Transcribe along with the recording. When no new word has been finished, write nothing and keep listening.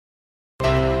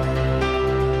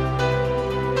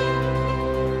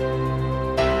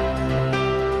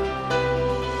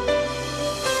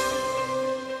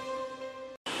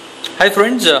Hi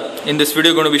friends, in this video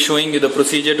I'm going to be showing you the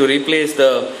procedure to replace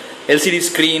the LCD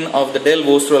screen of the Dell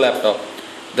Vostro laptop.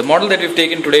 The model that we've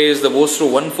taken today is the Vostro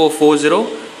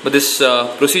 1440, but this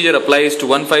procedure applies to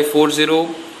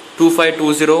 1540,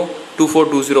 2520,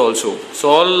 2420 also. So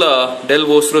all Dell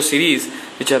Vostro series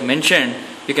which I've mentioned,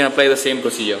 you can apply the same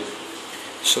procedure.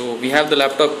 So we have the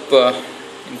laptop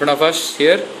in front of us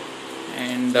here,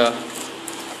 and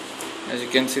as you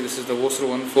can see, this is the Vostro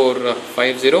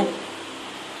 1450.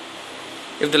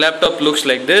 If the laptop looks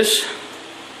like this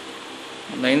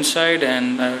on the inside,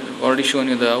 and I've already shown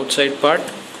you the outside part,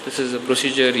 this is the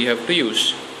procedure you have to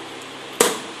use.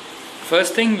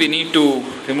 First thing, we need to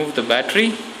remove the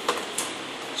battery.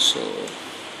 So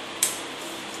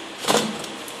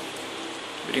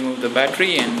we remove the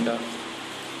battery and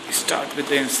start with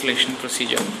the installation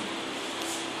procedure.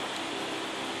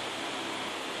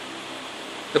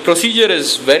 The procedure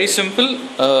is very simple.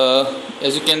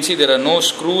 As you can see, there are no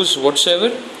screws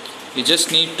whatsoever. You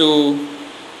just need to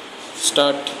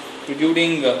start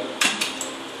protruding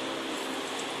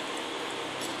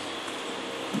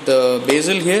the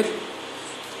bezel here.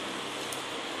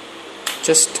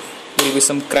 Just there will be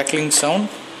some crackling sound.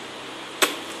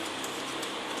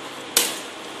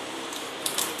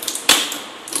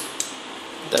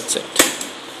 That's it.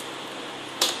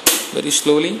 Very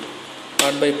slowly,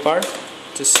 part by part,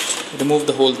 just remove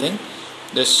the whole thing.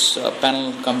 This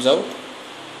panel comes out.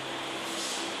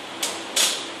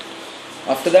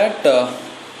 After that,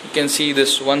 you can see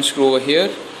this one screw over here,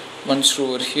 one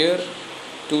screw over here,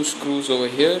 two screws over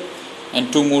here,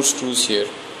 and two more screws here.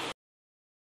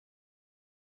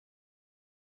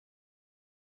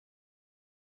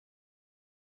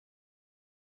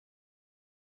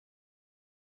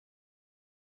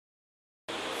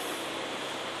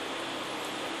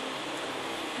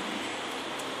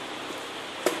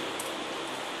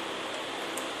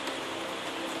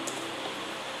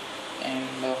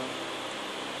 And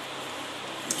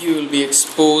you will be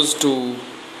exposed to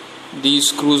these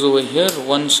screws over here,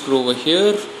 one screw over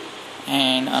here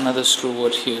and another screw over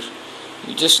here.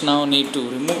 You just now need to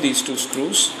remove these two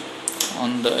screws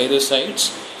on the either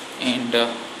sides, and the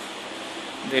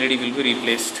LED will be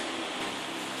replaced.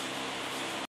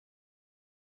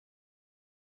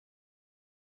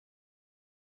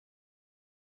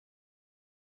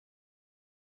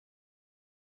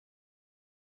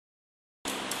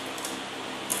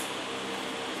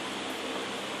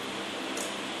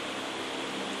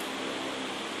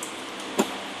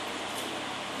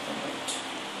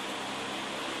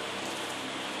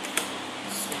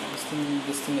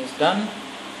 This thing is done.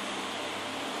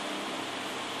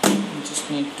 You just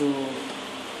need to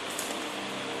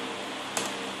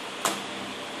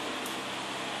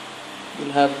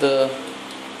you'll have the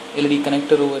LED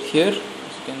connector over here, as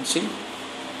you can see.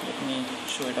 Let me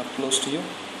show it up close to you.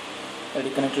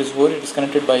 LED connector is over. It is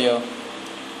connected by a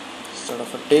sort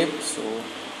of a tape. So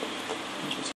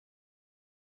just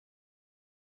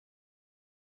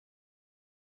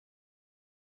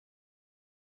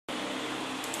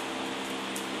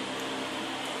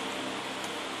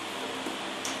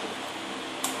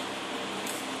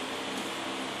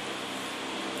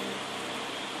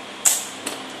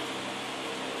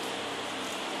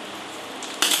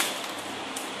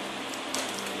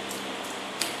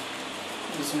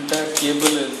this entire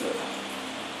cable is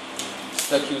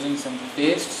stuck using some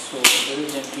paste, so very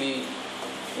gently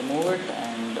remove it,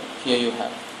 and here you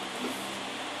have.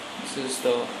 This is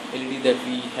the LED that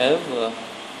we have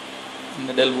in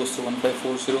the Dell Vostro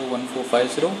 1540,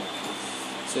 1450.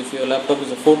 So if your laptop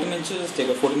is a 14 inches, take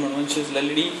a 14.1 inches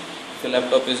LED. If your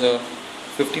laptop is a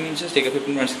 15 inches, take a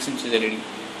 15.6 inches LED.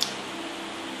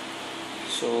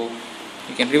 So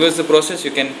you can reverse the process.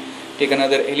 You can take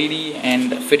another LED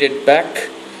and fit it back,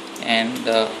 and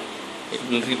it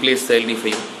will replace the LED for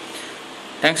you.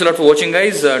 Thanks a lot for watching,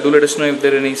 guys. Do let us know if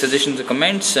there are any suggestions or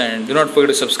comments, and do not forget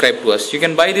to subscribe to us. You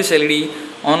can buy this LED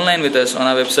online with us on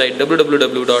our website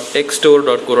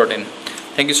www.techstore.co.in.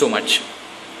 Thank you so much.